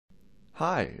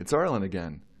Hi, it's Arlen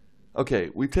again. Okay,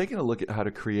 we've taken a look at how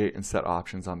to create and set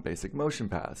options on basic motion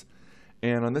paths.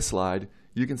 And on this slide,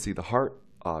 you can see the heart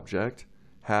object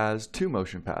has two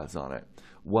motion paths on it.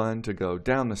 One to go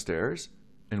down the stairs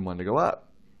and one to go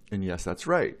up. And yes, that's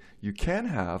right. You can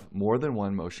have more than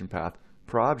one motion path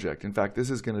per object. In fact, this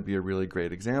is going to be a really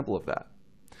great example of that.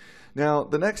 Now,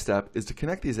 the next step is to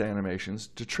connect these animations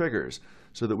to triggers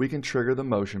so that we can trigger the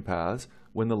motion paths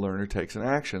when the learner takes an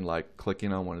action, like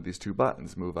clicking on one of these two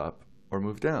buttons, move up or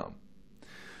move down.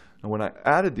 And when I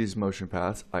added these motion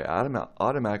paths, I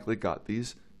automatically got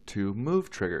these two move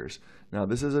triggers. Now,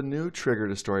 this is a new trigger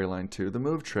to Storyline 2, the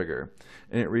move trigger,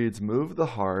 and it reads move the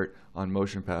heart on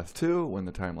motion path 2 when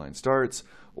the timeline starts,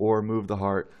 or move the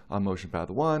heart on motion path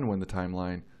 1 when the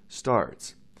timeline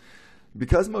starts.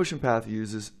 Because Motion Path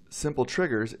uses simple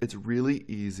triggers, it's really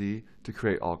easy to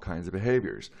create all kinds of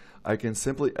behaviors. I can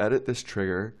simply edit this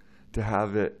trigger to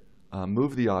have it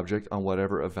move the object on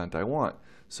whatever event I want.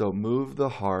 So move the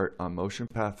heart on Motion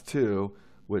Path 2,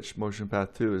 which Motion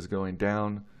Path 2 is going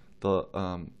down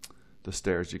the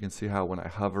stairs. You can see how when I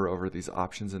hover over these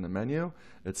options in the menu,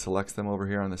 it selects them over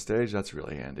here on the stage. That's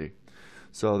really handy.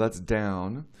 So that's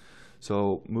down.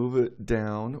 So move it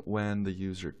down when the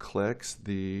user clicks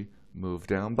the move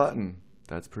down button.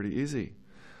 That's pretty easy.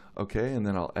 Okay, and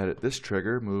then I'll edit this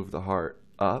trigger, move the heart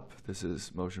up. This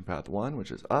is motion path 1, which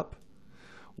is up.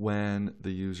 When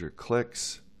the user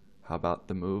clicks, how about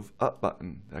the move up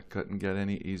button? That couldn't get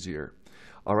any easier.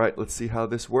 All right, let's see how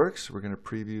this works. We're going to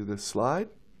preview this slide.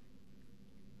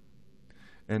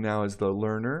 And now as the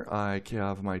learner, I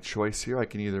have my choice here. I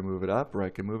can either move it up or I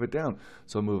can move it down.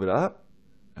 So move it up,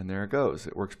 and there it goes.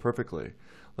 It works perfectly.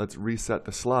 Let's reset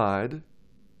the slide.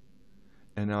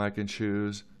 And now I can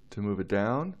choose to move it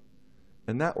down,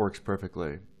 and that works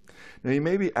perfectly. Now you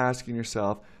may be asking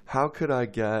yourself, how could I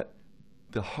get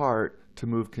the heart to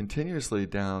move continuously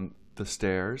down the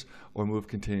stairs or move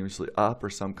continuously up, or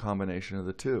some combination of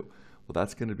the two? Well,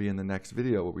 that's going to be in the next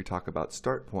video where we talk about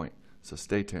start point, so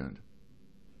stay tuned.